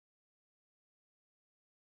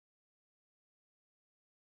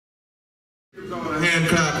A hand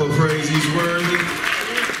clap for praise, he's worthy.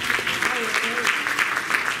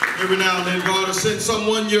 Every now and then God will send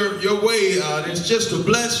someone your way. It's just to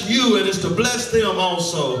bless you and it's to bless them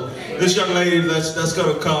also. This young lady that's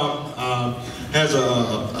going to come has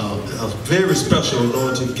a very special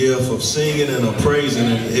anointed gift of singing and of praising.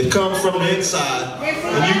 And it comes from the inside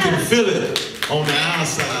and you can feel it on the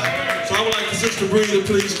outside. So I would like Sister Bree to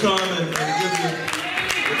please come and give you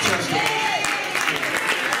the testimony.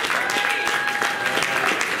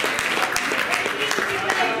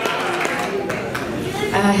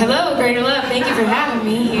 Hello, Greater Love. Thank you for having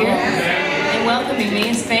me here and welcoming me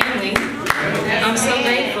as family. I'm so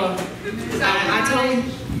grateful.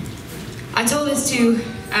 I told this to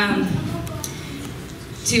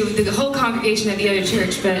the whole congregation at the other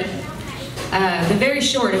church, but the very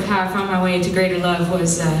short of how I found my way into Greater Love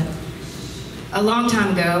was a long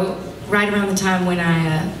time ago, right around the time when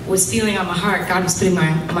I was feeling on my heart, God was putting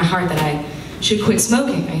on my heart that I should quit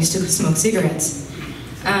smoking. I used to smoke cigarettes.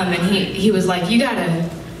 And he was like, you gotta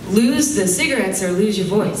lose the cigarettes or lose your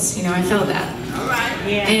voice. You know, I felt that. All right.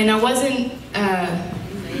 Yeah. And I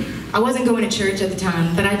wasn't going to church at the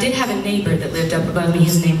time, but I did have a neighbor that lived up above me.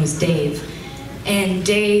 His name was Dave. And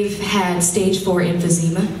Dave had stage 4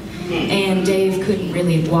 emphysema. And Dave couldn't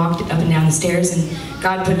really walk up and down the stairs, and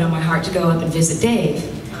God put it on my heart to go up and visit Dave.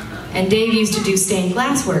 And Dave used to do stained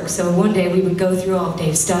glass work, so one day we would go through all of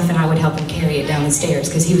Dave's stuff and I would help him carry it down the stairs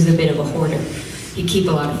because he was a bit of a hoarder. He'd keep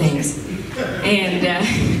a lot of things. And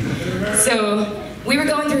so we were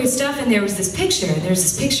going through his stuff and there was this picture.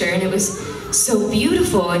 And it was so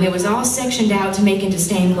beautiful, and it was all sectioned out to make into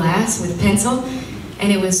stained glass with pencil.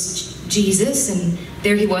 And it was Jesus, and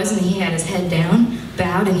there he was, and he had his head down,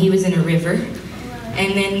 bowed, and he was in a river.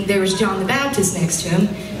 And then there was John the Baptist next to him.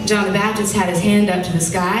 John the Baptist had his hand up to the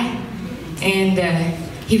sky, and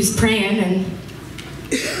he was praying, and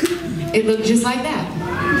it looked just like that.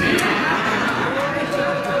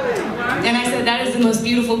 And I said, that is the most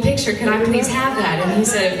beautiful picture. Could I please have that? And he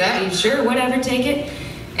said, sure, whatever, take it.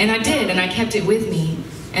 And I did, and I kept it with me.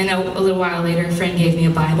 And a little while later, a friend gave me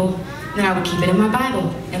a Bible. Then I would keep it in my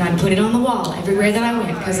Bible, and I'd put it on the wall everywhere that I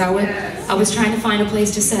went, because I was trying to find a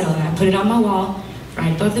place to settle. And I put it on my wall,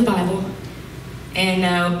 right above the Bible. And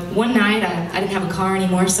one night, I didn't have a car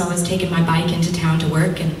anymore, so I was taking my bike into town to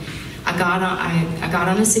work. And I got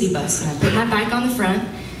on a city bus, and I put my bike on the front,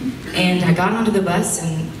 and I got onto the bus,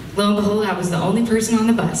 and lo and behold, I was the only person on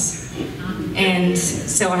the bus. And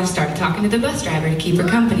so I started talking to the bus driver to keep her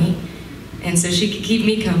company, and so she could keep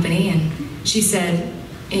me company. And she said,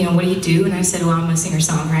 you know, what do you do? And I said, well, I'm a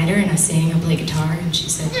singer-songwriter, and I sing, I play guitar. And she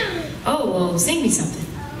said, oh, well, sing me something.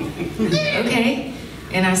 Okay.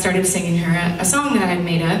 And I started singing her a song that I had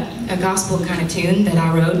made up, a gospel kind of tune that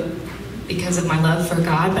I wrote because of my love for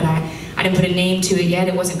God, but I didn't put a name to it yet.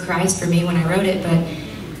 It wasn't Christ for me when I wrote it, but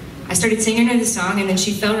I started singing her the song, and then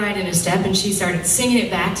she fell right in a step, and she started singing it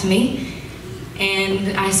back to me.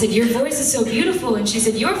 And I said, your voice is so beautiful. And she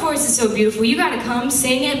said, your voice is so beautiful, you gotta come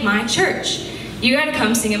sing at my church. You gotta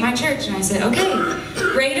come sing at my church. And I said, okay,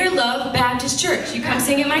 Greater Love Baptist Church. You come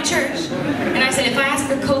sing at my church. And I said, if I ask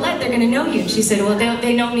for Colette, they're gonna know you. And she said, well,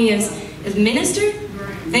 they know me as minister.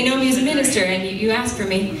 They know me as a minister, and you asked for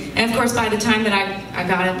me. And of course, by the time that I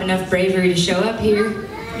got up enough bravery to show up here,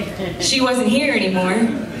 she wasn't here anymore.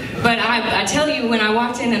 But I tell you, when I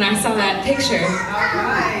walked in and I saw that picture,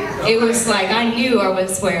 it was like I knew I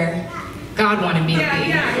was where God wanted me to be.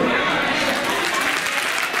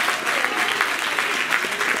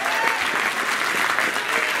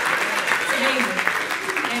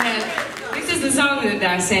 This is the song that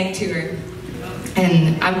I sang to her,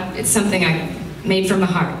 and it's something I made from my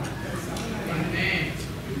heart.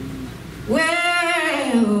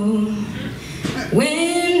 Well,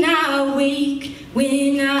 when I wake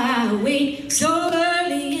so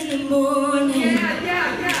early in the morning,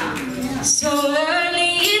 so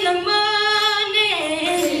early in the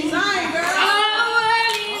morning, so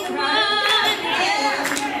early in the morning,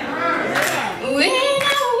 when I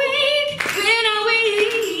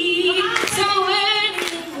wake, so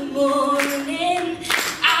early in the morning,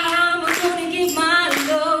 I'm gonna give my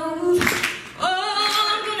love, oh,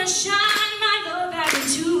 I'm gonna shine.